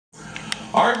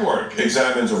Artwork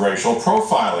examines racial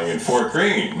profiling in Fort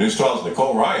Greene. News 12's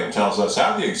Nicole tells us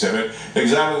how the exhibit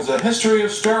examines the history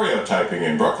of stereotyping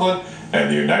in Brooklyn and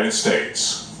the United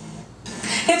States.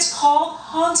 It's called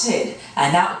Haunted,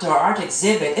 an outdoor art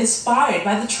exhibit inspired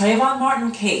by the Trayvon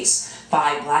Martin case.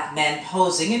 5 black men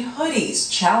posing in hoodies,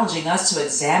 challenging us to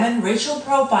examine racial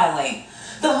profiling.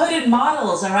 The hooded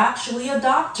models are actually a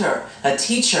doctor, a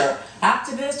teacher,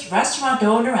 activist, restaurant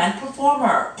owner, and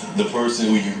performer. The person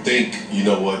who you think, you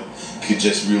know what, could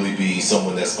just really be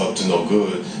someone that's up to no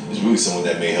good is really someone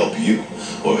that may help you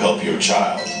or help your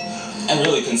child. And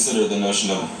really consider the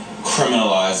notion of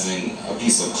criminalizing a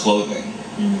piece of clothing.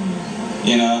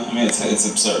 You know, I mean, it's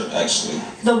absurd, actually.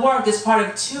 The work is part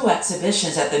of 2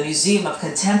 exhibitions at the Museum of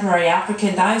Contemporary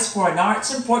African Diaspora and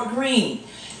Arts in Fort Greene.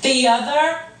 The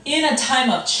other, In a Time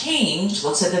of Change,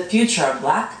 looks at the future of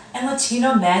Black and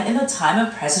Latino men in the time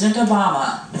of President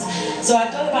Obama. So I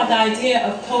thought about the idea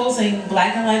of posing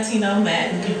Black and Latino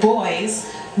men,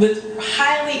 boys, with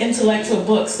highly intellectual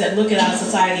books that look at our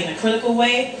society in a critical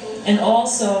way, and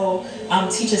also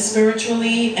teach us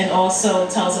spiritually, and also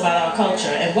tell us about our culture.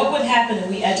 And what would happen if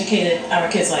we educated our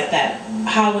kids like that?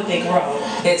 How would they grow?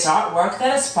 It's artwork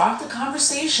that has sparked a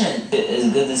conversation.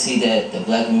 It's good to see that the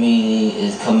black community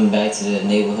is coming back to the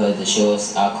neighborhood to show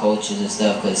us our cultures and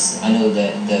stuff, because I know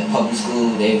that the public school,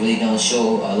 they really don't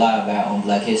show a lot about on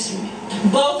Black history.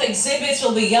 Both exhibits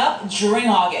will be up during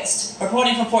August.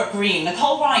 Reporting from Fort Greene,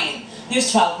 Nicole,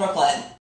 News 12, Brooklyn.